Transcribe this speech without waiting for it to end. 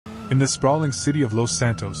In the sprawling city of Los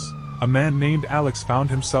Santos, a man named Alex found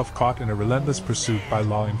himself caught in a relentless pursuit by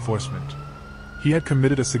law enforcement. He had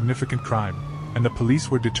committed a significant crime, and the police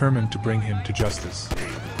were determined to bring him to justice.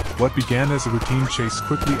 What began as a routine chase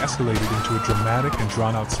quickly escalated into a dramatic and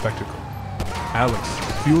drawn-out spectacle. Alex,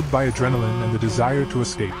 fueled by adrenaline and the desire to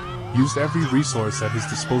escape, used every resource at his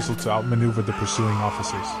disposal to outmaneuver the pursuing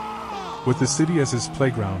officers. With the city as his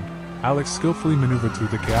playground, Alex skillfully maneuvered through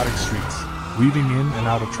the chaotic streets, weaving in and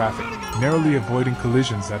out of traffic, narrowly avoiding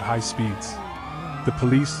collisions at high speeds. The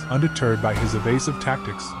police, undeterred by his evasive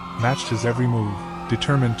tactics, matched his every move,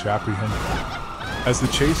 determined to apprehend him. As the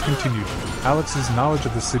chase continued, Alex's knowledge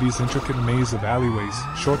of the city's intricate maze of alleyways,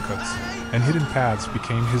 shortcuts, and hidden paths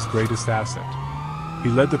became his greatest asset. He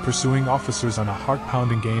led the pursuing officers on a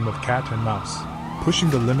heart-pounding game of cat and mouse, pushing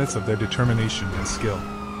the limits of their determination and skill.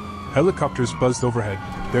 Helicopters buzzed overhead,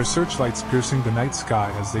 their searchlights piercing the night sky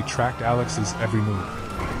as they tracked Alex's every move.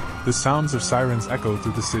 The sounds of sirens echoed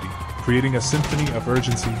through the city, creating a symphony of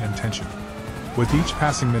urgency and tension. With each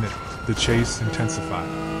passing minute, the chase intensified.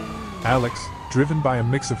 Alex, driven by a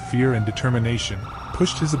mix of fear and determination,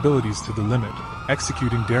 pushed his abilities to the limit,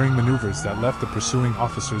 executing daring maneuvers that left the pursuing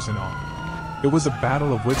officers in awe. It was a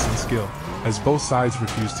battle of wits and skill, as both sides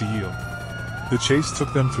refused to yield. The chase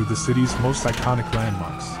took them through the city's most iconic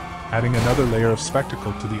landmarks, adding another layer of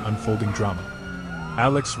spectacle to the unfolding drama.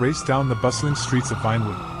 Alex raced down the bustling streets of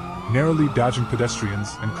Vinewood, narrowly dodging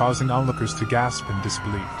pedestrians and causing onlookers to gasp in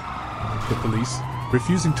disbelief. The police,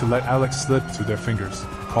 refusing to let Alex slip through their fingers,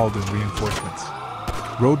 called in reinforcements.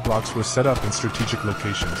 Roadblocks were set up in strategic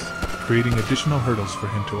locations, creating additional hurdles for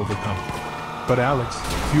him to overcome. But Alex,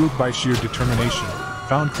 fueled by sheer determination,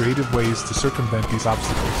 found creative ways to circumvent these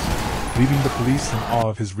obstacles, leaving the police in awe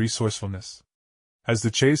of his resourcefulness. As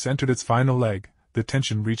the chase entered its final leg, the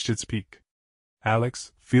tension reached its peak.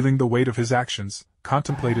 Alex, feeling the weight of his actions,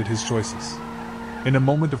 contemplated his choices. In a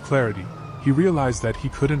moment of clarity, he realized that he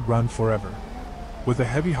couldn't run forever. With a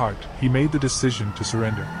heavy heart, he made the decision to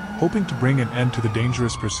surrender, hoping to bring an end to the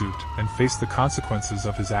dangerous pursuit and face the consequences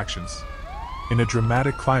of his actions. In a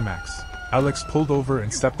dramatic climax, Alex pulled over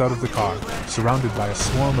and stepped out of the car, surrounded by a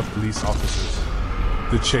swarm of police officers.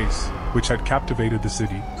 The chase, which had captivated the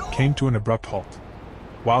city, came to an abrupt halt.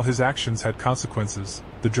 While his actions had consequences,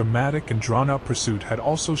 the dramatic and drawn-out pursuit had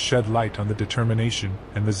also shed light on the determination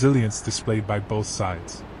and resilience displayed by both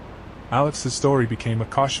sides. Alex's story became a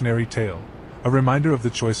cautionary tale, a reminder of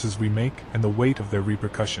the choices we make and the weight of their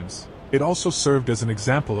repercussions. It also served as an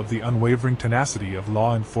example of the unwavering tenacity of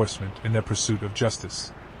law enforcement in their pursuit of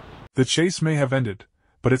justice. The chase may have ended,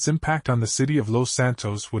 but its impact on the city of Los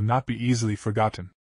Santos would not be easily forgotten.